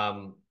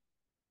 Um,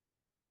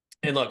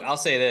 and look, I'll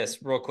say this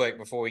real quick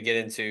before we get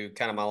into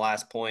kind of my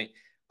last point.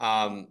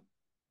 Um,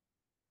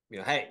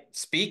 hey,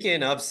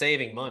 speaking of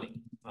saving money,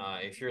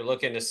 if you're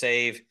looking to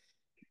save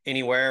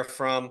anywhere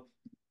from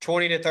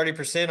 20 to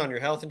 30% on your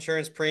health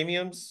insurance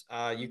premiums,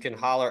 you can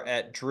holler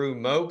at Drew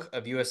Moak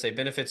of USA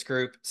Benefits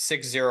Group,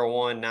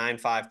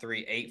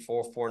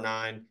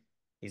 601-953-8449.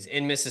 He's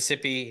in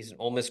Mississippi. He's an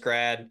Ole Miss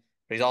grad,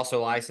 but he's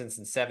also licensed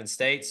in 7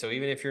 states. So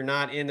even if you're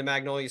not in the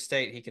Magnolia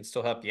State, he can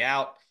still help you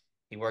out.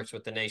 He works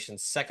with the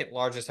nation's second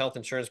largest health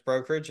insurance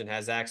brokerage and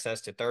has access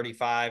to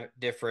 35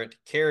 different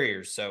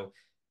carriers. So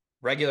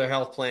regular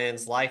health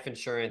plans, life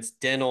insurance,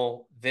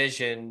 dental,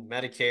 vision,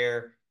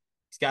 Medicare.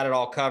 He's got it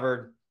all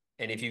covered.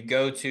 And if you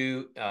go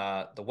to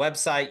the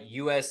website,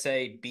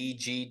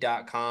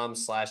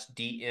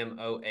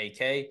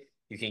 usabg.com/DMOAK,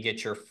 you can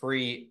get your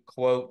free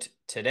quote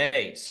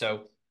today.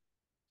 So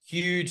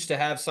huge to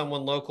have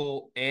someone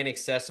local and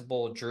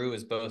accessible. Drew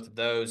is both of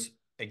those.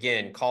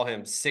 Again, call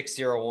him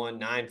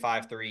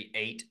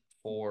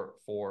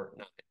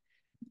 601-953-8449.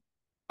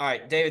 All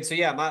right, David. So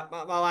yeah, my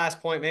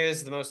last point, maybe this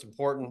is the most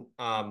important,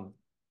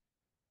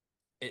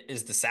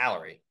 is the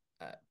salary.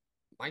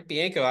 Mike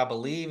Bianco, I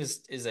believe,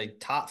 is a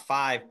top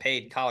 5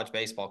 paid college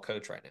baseball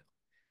coach right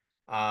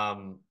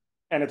now.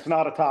 And it's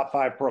not a top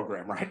 5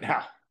 program right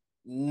now.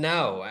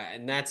 No,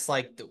 and that's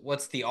like,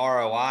 what's the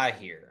ROI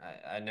here?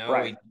 I know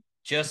Right. he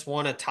just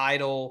won a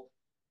title.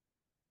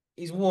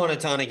 He's won a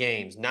ton of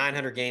games,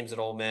 900 games at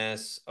Ole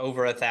Miss,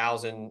 over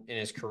 1,000 in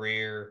his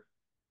career.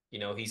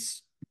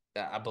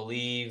 I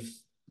believe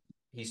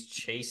he's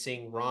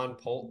chasing Ron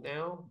Polk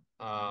now.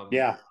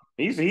 Yeah.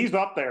 He's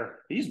up there.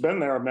 He's been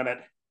there a minute.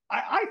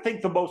 I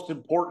think the most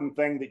important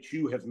thing that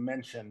you have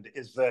mentioned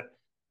is that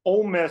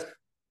Ole Miss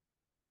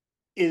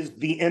is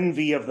the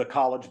envy of the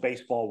college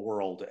baseball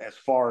world as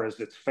far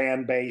as its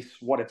fan base,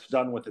 what it's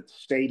done with its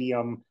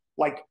stadium.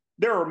 Like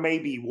there are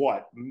maybe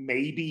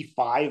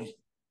 5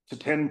 to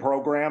 10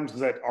 programs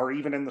that are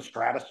even in the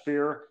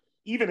stratosphere,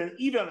 even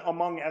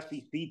among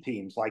SEC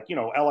teams. Like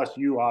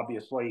LSU,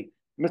 obviously,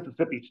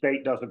 Mississippi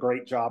State does a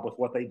great job with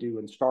what they do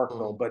in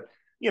Starkville, but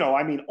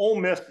I mean, Ole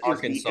Miss is the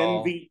Arkansas.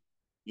 envy.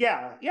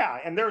 Yeah, yeah,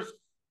 and there's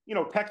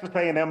Texas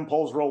A&M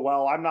pulls real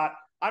well. I'm not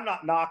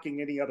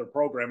knocking any other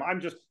program. I'm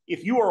just,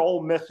 if you are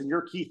Ole Miss and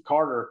you're Keith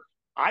Carter,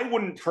 I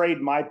wouldn't trade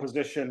my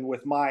position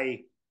with my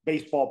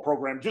baseball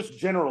program, just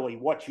generally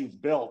what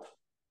you've built.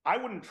 I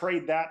wouldn't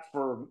trade that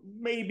for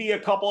maybe a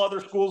couple other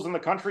schools in the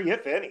country,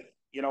 if any,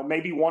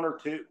 maybe 1 or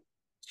 2.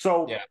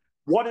 So, Yeah.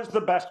 what is the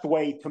best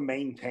way to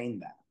maintain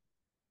that?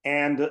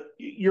 And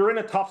you're in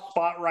a tough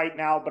spot right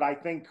now, but I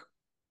think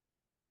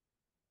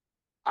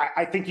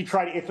you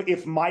try to,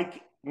 if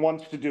Mike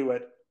wants to do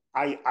it,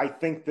 I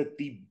think that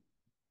the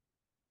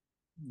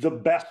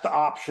best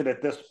option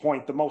at this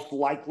point, the most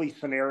likely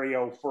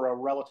scenario for a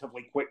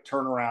relatively quick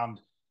turnaround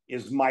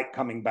is Mike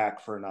coming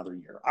back for another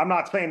year. I'm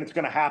not saying it's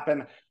going to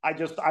happen.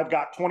 I've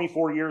got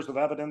 24 years of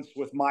evidence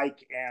with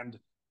Mike, and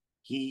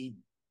the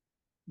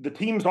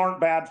teams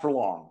aren't bad for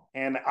long.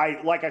 And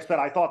like I said,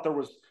 I thought there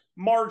was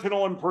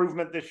marginal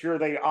improvement this year.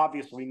 They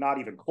obviously not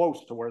even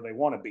close to where they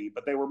want to be,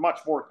 but they were much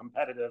more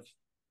competitive.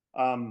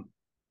 Um,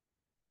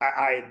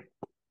 I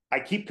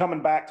keep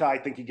coming back to, I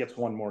think he gets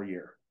 1 more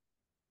year.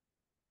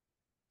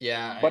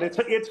 Yeah. But it's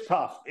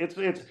tough. It's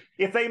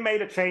if they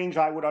made a change,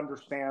 I would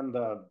understand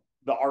the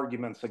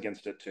arguments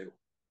against it too.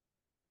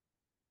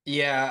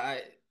 Yeah.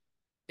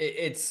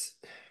 It's,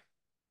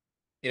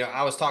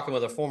 I was talking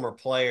with a former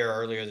player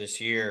earlier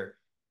this year,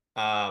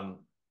 um,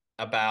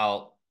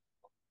 about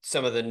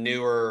some of the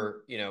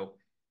newer,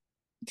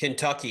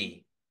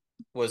 Kentucky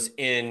was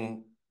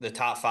in the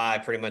top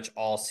 5 pretty much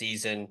all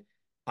season.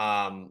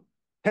 Um,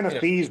 you know,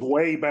 Tennessee's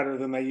way better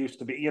than they used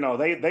to be.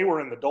 They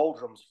were in the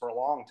doldrums for a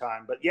long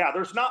time. But yeah,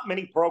 there's not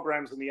many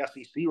programs in the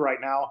SEC right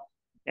now.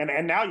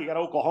 And now you got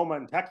Oklahoma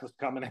and Texas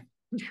coming in.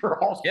 You're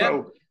yeah,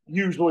 also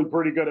usually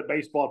pretty good at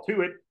baseball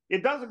too.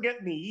 It doesn't get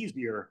any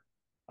easier.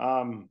 But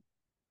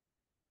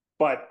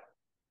I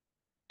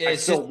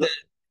it's just still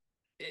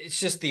it's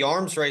just the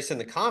arms race in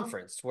the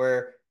conference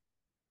where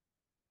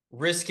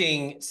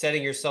risking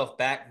setting yourself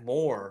back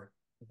more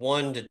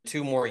 1 to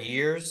 2 more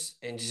years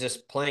and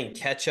just playing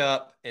catch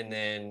up, and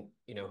then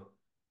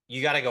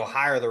you got to go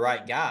hire the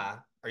right guy.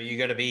 Are you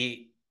going to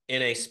be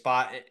in a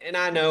spot? And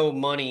I know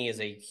money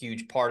is a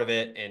huge part of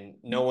it, and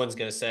no one's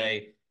going to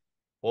say,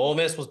 well, Ole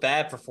Miss was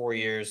bad for 4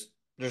 years.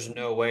 there's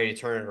no way to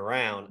turn it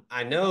around.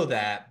 I know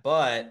that,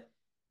 but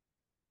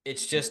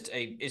it's just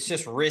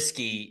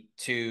risky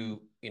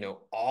to,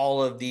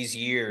 all of these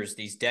years,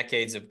 these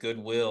decades of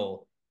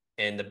goodwill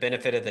and the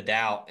benefit of the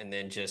doubt, and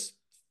then just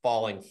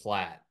falling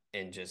flat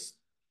and just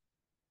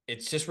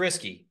it's just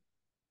risky.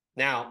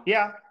 Now,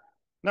 Yeah,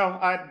 no,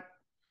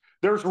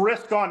 there's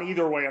risk on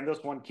either way on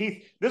this one.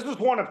 Keith, this is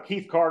one of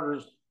Keith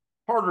Carter's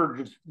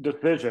harder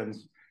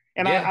decisions,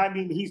 and yeah, I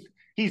mean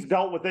he's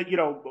dealt with it.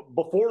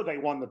 Before they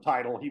won the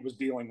title, he was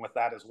dealing with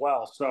that as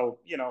well. So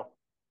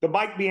the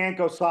Mike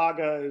Bianco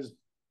saga is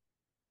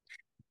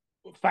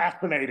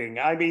fascinating.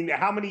 I mean,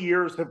 how many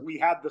years have we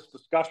had this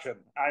discussion?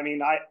 I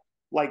mean,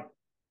 like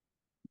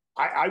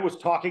I was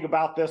talking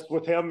about this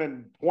with him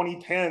in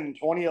 2010,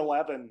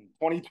 2011,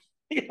 20.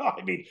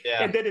 I mean, and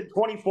yeah, then in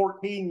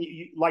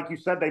 2014, like you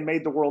said, they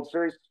made the World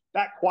Series.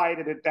 That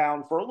quieted it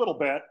down for a little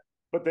bit.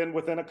 But then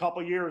within a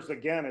couple of years,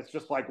 again, it's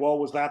just like, well,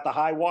 was that the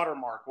high water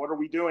mark? What are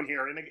we doing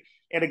here?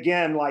 And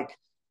again, like,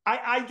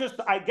 I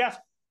guess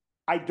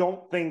I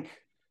don't think,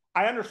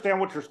 I understand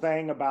what you're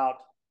saying about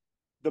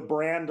the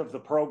brand of the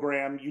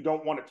program. You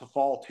don't want it to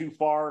fall too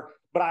far,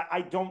 but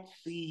I don't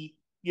see,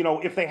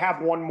 if they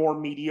have one more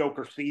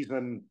mediocre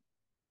season,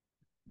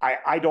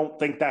 I don't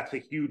think that's a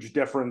huge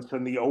difference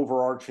in the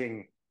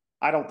overarching.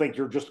 I don't think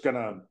you're just going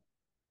to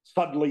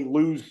suddenly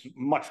lose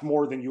much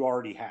more than you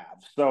already have.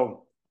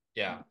 So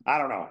yeah. I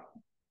don't know.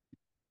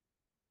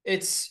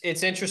 It's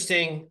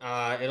interesting.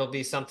 It'll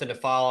be something to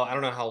follow. I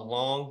don't know how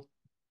long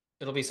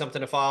it'll be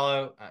something to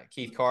follow.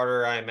 Keith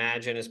Carter, I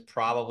imagine, is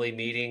probably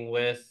meeting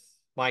with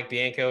Mike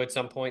Bianco at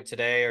some point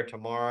today or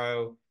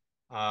tomorrow,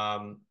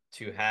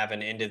 to have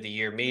an end of the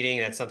year meeting.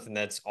 That's something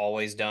that's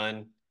always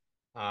done.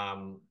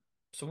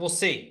 So we'll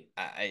see.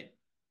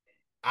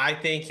 I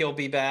think he'll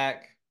be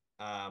back.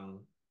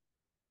 Um,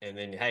 and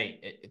then,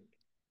 hey,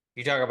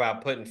 you talk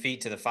about putting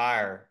feet to the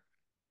fire.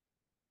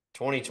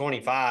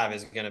 2025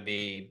 is going to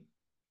be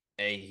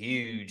a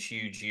huge,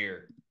 huge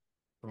year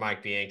for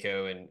Mike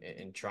Bianco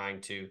and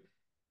trying to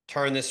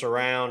turn this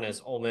around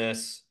as Ole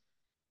Miss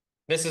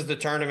misses the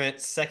tournament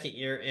second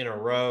year in a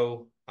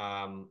row.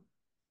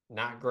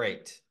 Not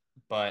great,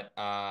 but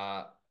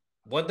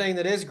one thing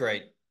that is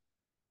great,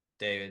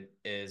 David,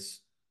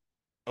 is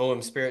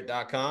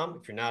omspirit.com.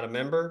 If you're not a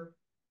member,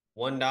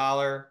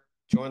 $1,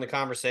 join the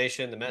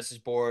conversation, the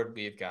message board.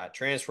 We've got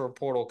transfer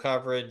portal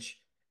coverage,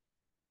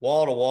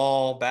 wall to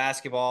wall,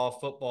 basketball,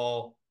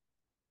 football,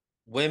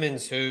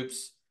 women's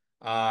hoops.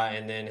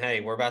 And then,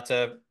 hey, we're about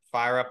to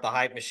fire up the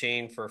hype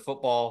machine for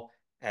football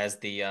as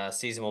the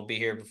season will be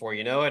here before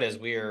you know it, as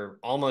we are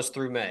almost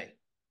through May.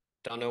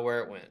 Don't know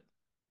where it went.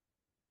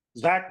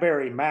 Zach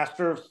Berry,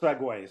 master of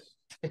segues.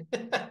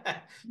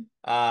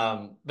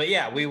 But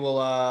yeah, we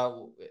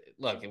will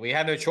look, we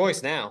have no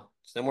choice now.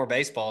 It's no more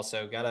baseball,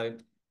 so gotta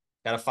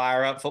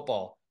fire up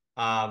football.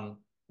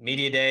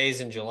 Media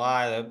days in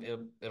July,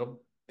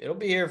 it'll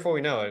be here before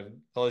we know it.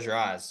 Close your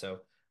eyes. So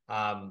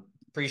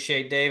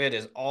appreciate David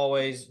as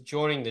always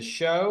joining the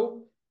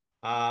show.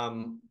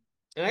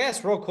 And I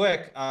guess real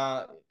quick,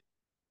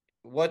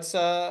 what's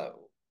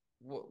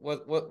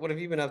what have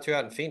you been up to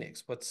out in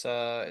Phoenix? What's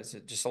is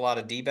it just a lot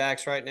of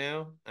D-backs right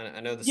now?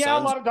 I know the Yeah,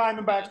 a Suns. lot of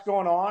Diamondbacks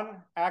going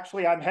on.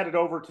 Actually, I'm headed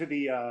over to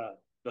the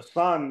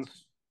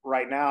Suns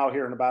right now.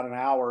 Here in about an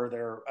hour,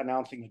 they're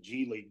announcing a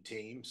G League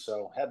team,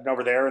 so heading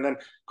over there. And then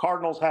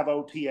Cardinals have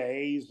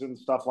OTAs and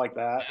stuff like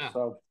that. Yeah,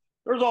 So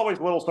there's always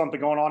a little something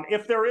going on.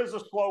 If there is a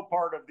slow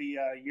part of the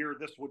year,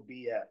 this would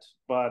be it.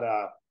 But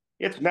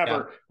it's yeah,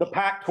 never the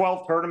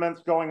Pac-12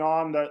 tournaments going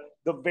on.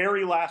 The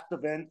very last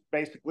event,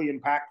 basically in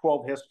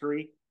Pac-12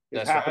 history, is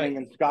that's happening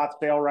right. in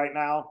Scottsdale right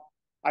now.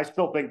 I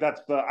still think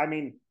that's the. I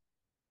mean,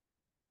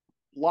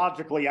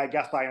 logically, I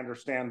guess I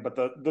understand, but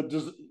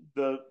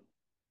the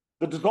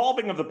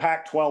dissolving of the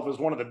Pac-12 is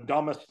one of the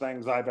dumbest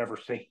things I've ever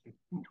seen.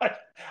 But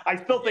I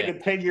still think Yeah,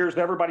 in 10 years,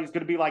 everybody's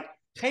going to be like,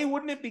 hey,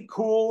 wouldn't it be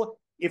cool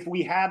if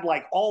we had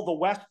like all the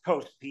West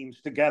Coast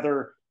teams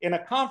together in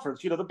a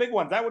conference? The big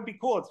ones. That would be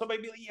cool. And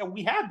somebody be like, yeah,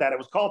 we had that. It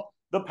was called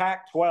the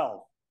Pac-12.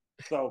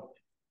 So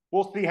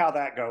we'll see how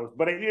that goes.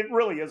 But it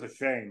really is a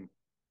shame.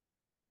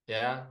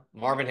 yeah.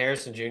 Marvin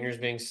Harrison Jr. is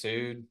being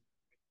sued.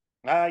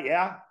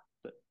 Yeah,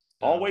 So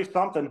always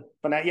something.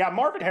 But yeah,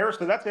 Marvin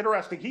Harrison, that's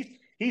interesting.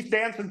 He's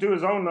dancing to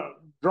his own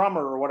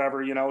drummer or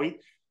whatever,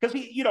 because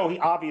he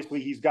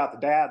obviously he's got the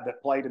dad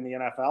that played in the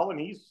NFL, and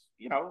he's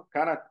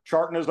kind of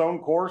charting his own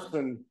course,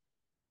 and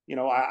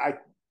I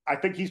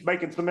think he's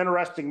making some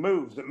interesting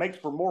moves. It makes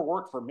for more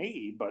work for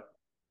me, but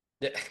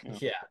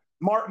yeah,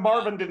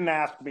 Marvin didn't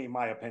ask me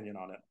my opinion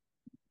on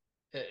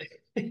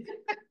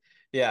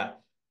yeah.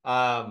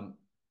 Um,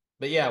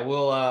 but yeah,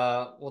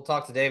 we'll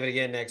talk to David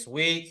again next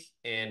week,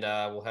 and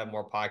we'll have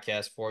more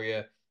podcasts for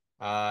you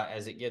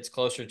as it gets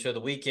closer to the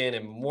weekend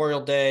and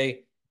Memorial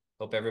Day.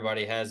 Hope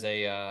everybody has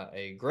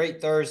a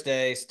great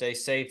Thursday. Stay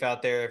safe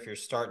out there if you're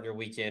starting your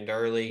weekend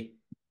early,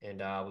 and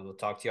we will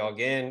talk to y'all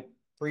again.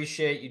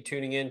 Appreciate you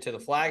tuning in to the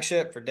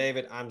flagship. For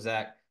David, I'm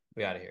Zach.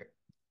 We out of here.